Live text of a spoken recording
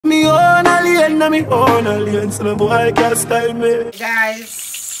in me own alien, so no boy can't style me.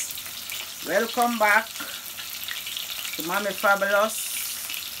 Guys, welcome back to Mommy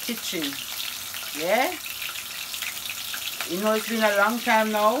Fabulous Kitchen. Yeah? You know it's been a long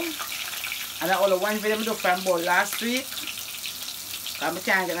time now. And I only one video I do from about last week. I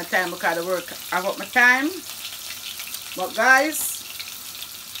can't get no time because I work. I got my time. But guys,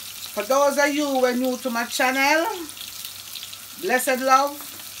 for those of you who are new to my channel, blessed love.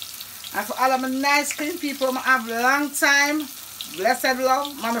 And for all of my nice clean people I have a long time, blessed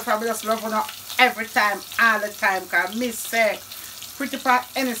love. Mommy Fabulous love you every time, all the time. Because me say pretty part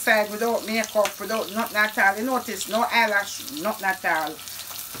any side without makeup, without nothing at all. You notice no eyelash, nothing at all.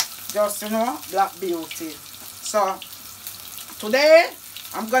 Just, you know, black beauty. So today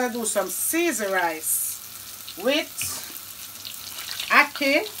I'm gonna do some Caesar rice with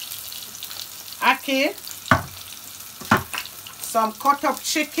Ackee, some cut up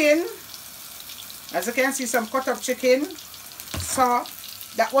chicken. As you can see, some cut up chicken. So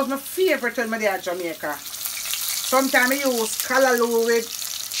that was my favorite when I was in Jamaica. Sometimes I use callaloo with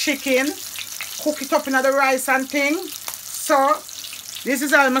chicken, cook it up in the rice and thing. So this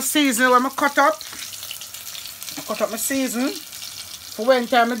is all my seasoning when I cut up. I cut up my seasoning. For when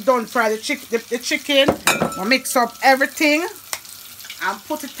time I'm done fry the chicken, I mix up everything and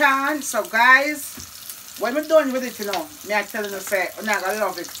put it on. So guys, when I'm done with it, you know, me I tell you say, I'm not gonna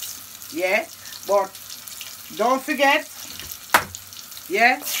love it. Yeah? But don't forget,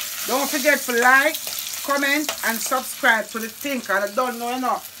 yeah, don't forget to like, comment and subscribe to the thing, because I don't know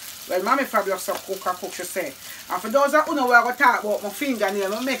enough. Well, Mommy Fabulous cook, she say. And for those that don't know what I talk about my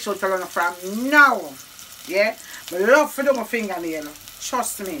fingernail, I make sure to learn from now. Yeah? I love to do my fingernail.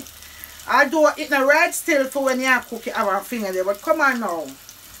 Trust me. I do it in a red still for when you cook it our fingernail, but come on now.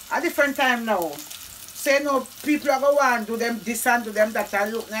 A different time now. Say no, people are going to do them this and do them that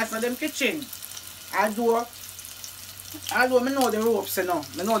and look nice in them kitchen. I know the ropes, you know.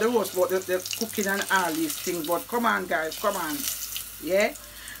 I know the ropes about the cooking and all these things. But come on, guys, come on. Yeah?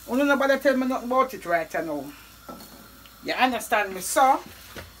 You nobody tell me nothing about it right now. You understand me? So,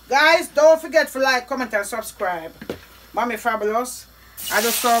 guys, don't forget to like, comment, and subscribe. Mommy Fabulous. I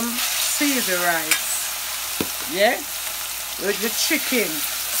do some Caesar rice. Yeah? With the chicken.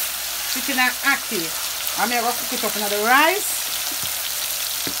 Chicken and Ackee. I'm going to cook it up in the rice.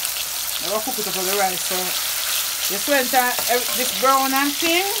 I'm going to cook it up in the rice. So, this went this brown and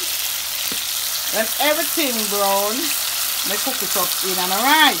thing. When everything brown, I cook it up in my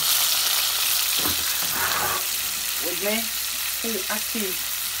rice. With me, Ackee.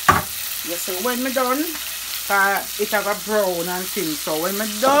 Yes, so when I'm done, it have a brown and thing. So when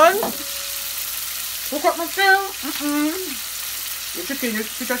I'm done, cook up myself. The chicken, you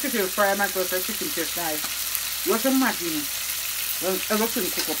put a chicken fry and the chicken tastes nice. You have to imagine when everything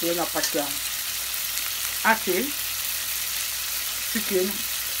cook up in a pot down. Ackee, chicken,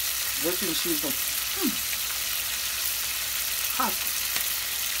 everything cheese up. Hot.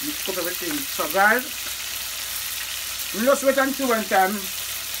 Mix up everything. So guys, we just wait until one time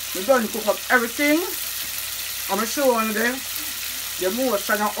we're done to cook up everything. I'm going to show you the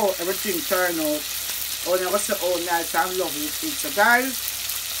motion of how everything turn out. How you see how nice and lovely it is. So guys,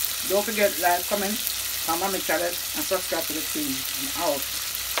 don't forget like, comment, and Mommy channel and subscribe to the thing. I'm out.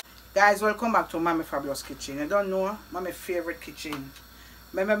 Guys, welcome back to Mommy Fabulous Kitchen. You don't know my favorite kitchen.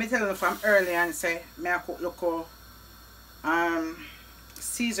 Remember me telling you from earlier and say I cook local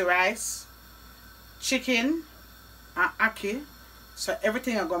Caesar rice, chicken and Ackee. So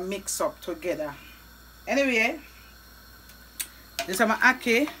everything I'm gonna mix up together. Anyway, this is my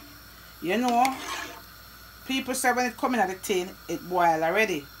Ackee. You know, people say when it come in at the tin, it boil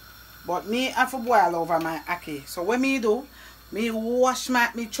already. But me have to boil over my Ackee. So what me do, me wash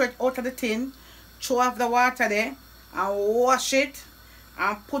me throw it out of the tin, throw off the water there, and wash it,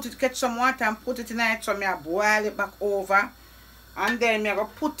 and put it, catch some water and put it in it. So me I boil it back over, and then me I go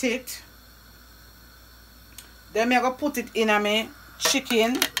put it. Then me I go put it in a me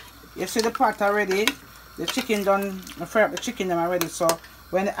chicken. You see the pot already. The chicken done. I fry up the chicken them already. So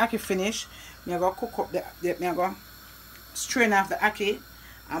when the Ackee finish, me I go cook up me I go strain off the Ackee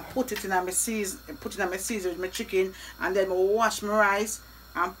and put it in a me season. Put it in a me season with my chicken, and then I wash my rice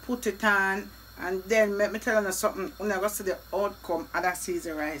and put it on. And then let me tell you something. When I go see the outcome of that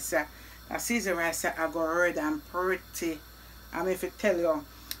Caesar rice, that Caesar rice I go red and pretty. And if I tell you,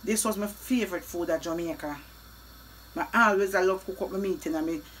 this was my favorite food at Jamaica. I love cook up my meat in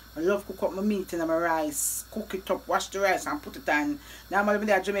me. I love cook up my meat and my rice. Cook it up, wash the rice and put it on. Now I'm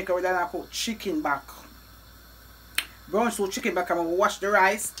in Jamaica where I cook chicken back. Brown soup chicken back, I'm going to wash the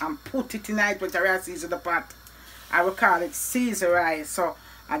rice and put it in it when the rice is in the pot. I will call it Caesar rice. So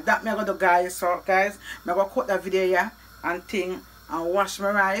And that me I gonna do, guys. So guys, me gonna cut that video here and thing and wash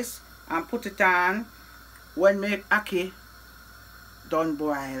my rice and put it on when me ackee done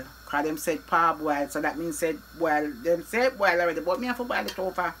boil. Cause them said parboil, so that means said boil. Them said boil already, but me have to boil it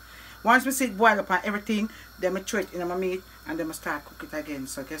over. Once me see it boil up and everything, then me throw it in my meat and then I start cook it again.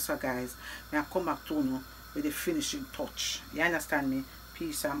 So guess what, guys? Me I come back to you with the finishing touch. You understand me?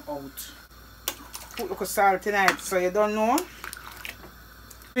 Peace, I'm out. Put little salt tonight, so you don't know.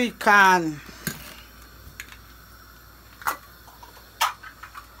 Sweet corn.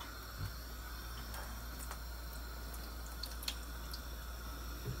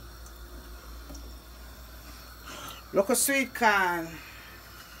 Look at sweet corn.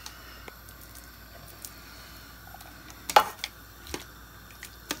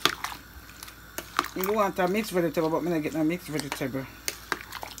 You want a mixed vegetable, but me not get no mixed vegetable.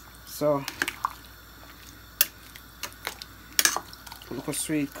 So look at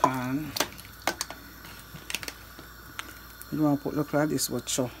sweet corn. You want to put look like this, but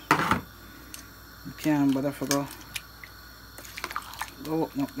sure. You can't bother for go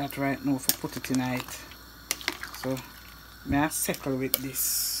open up that right now for put it tonight. So may I settle with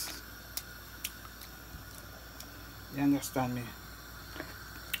this. You understand me?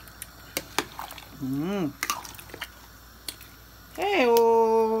 Hey,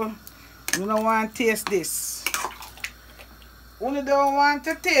 oh, you don't want to taste this. You don't want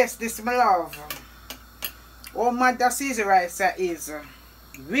to taste this, my love. Oh, mad that season rice that is.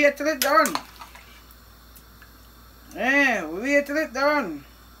 Wait till it done. Hey, wait till it done.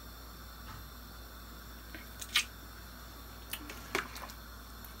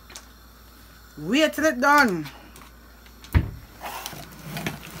 Wait till it done.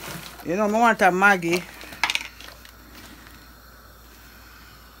 You know, I want a Maggie.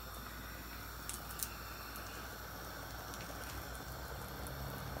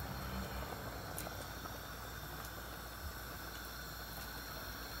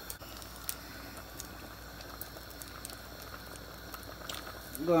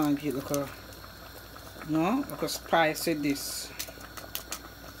 Go and get look a spice with this.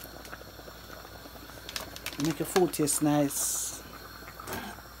 Make your food taste nice.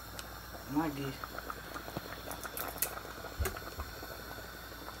 Maggie.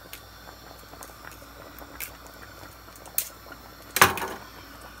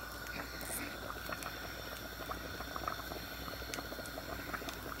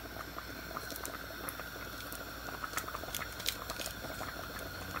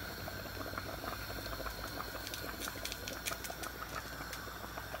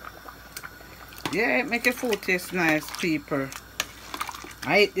 Yeah, make your food taste nice, people.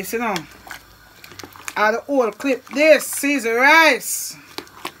 I eat this, you know. I the whole clip this Caesar rice,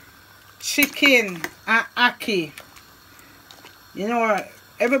 chicken, and ackee. You know,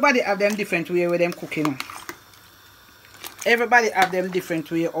 everybody have them different way with them cooking. Everybody have them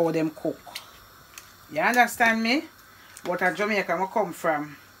different way how them cook. You understand me? What a Jamaica I come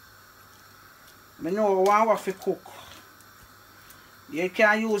from. I know what to cook. You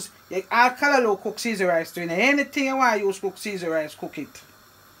can use all color cook Caesar rice too. Anything you want to use cook Caesar rice, cook it.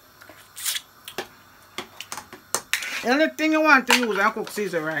 Anything you want to use and cook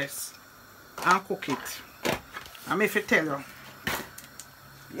Caesar rice and cook it. I'm if I tell you.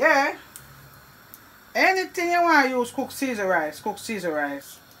 Yeah. Anything you want to use cook Caesar rice, cook Caesar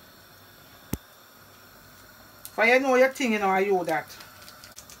rice. For you know your thing, you know I use that.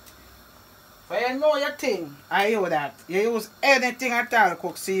 For you know your thing, I use that. You use anything at all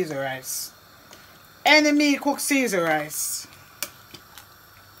cook Caesar rice. Any meat cook Caesar rice.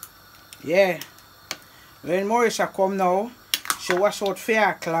 Yeah. When Marisha come now, she wash out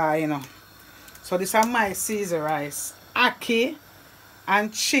fair claw, you know. So this is my Caesar rice. Ackee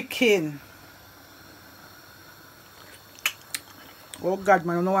and chicken. Oh God,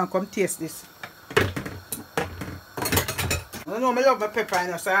 man, I don't want to come taste this. I know I love my pepper,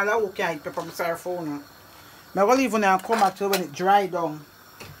 you know, so I love who can eat pepper, I'm sorry for you. I'm going to leave it and come back to when it dry down.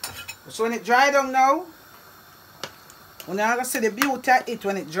 So when it dry down now, when I'm going to see the beauty of it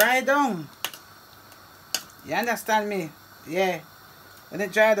when it dry down. You understand me? Yeah. When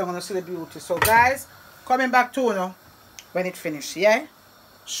it dry down, I'm going to see the beauty. So guys, coming back to you know, when it finish, yeah?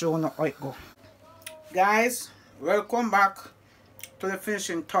 Show you how it go. Guys, welcome back to the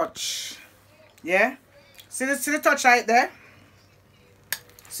finishing touch. Yeah? See the touch right there?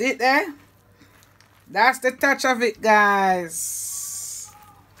 See it there? That's the touch of it, guys.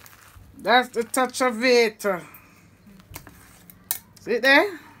 That's the touch of it. See it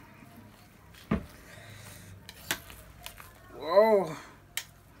there? Whoa.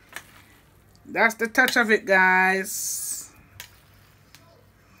 That's the touch of it, guys.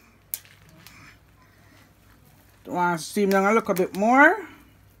 Want to steam down a little bit more.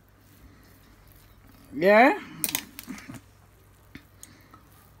 Yeah.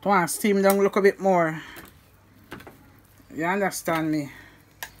 Want to steam down a little bit more. You understand me?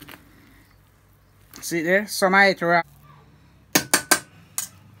 See there? Some I eat right.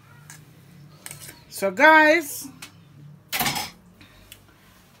 So guys,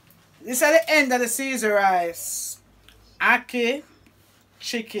 this is the end of the Caesar rice. Ackee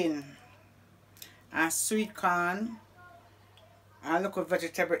chicken and sweet corn and look at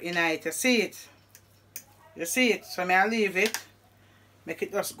vegetable in it. You see it? You see it? So I leave it. Make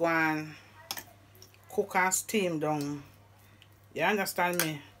it just go and cook and steam down. You understand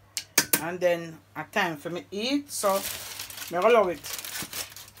me? And then a time for me eat. So I allow it.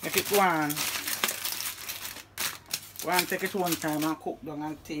 Make it go and take it one time and cook down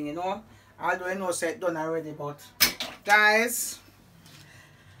and thing, you know. Although I know it's done already, but guys,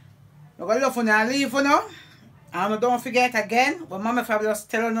 I'm going to love you and leave you now. And don't forget again, when Mommy Fabulous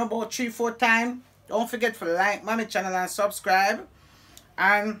tell you about 3-4 times, don't forget to like Mommy channel and subscribe.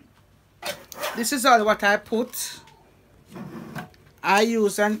 And this is all what I put. I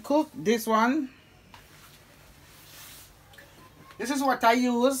use and cook this one. This is what I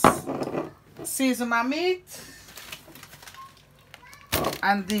use. Season my meat.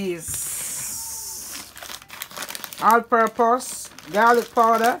 And these. All purpose. Garlic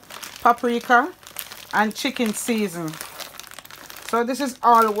powder. Paprika. And chicken season. So this is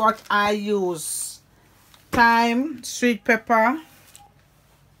all what I use. Thyme. Sweet pepper.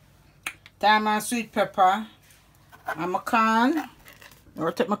 Thyme and sweet pepper. And my corn. I'm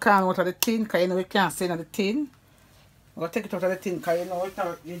going to take my corn out of the tin, because you know you can't stay in the tin. I'm going to take it out of the tin, because you know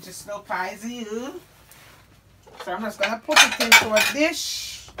you just know pies you. So I'm just going to put it into a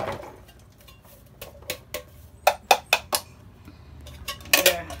dish.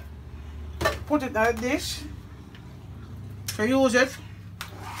 Yeah. Put it in a dish. So use it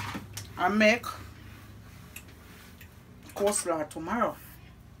and make coleslaw tomorrow.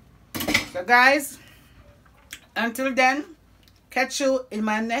 So guys, until then, catch you in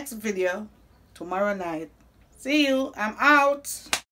my next video tomorrow night. See you. I'm out.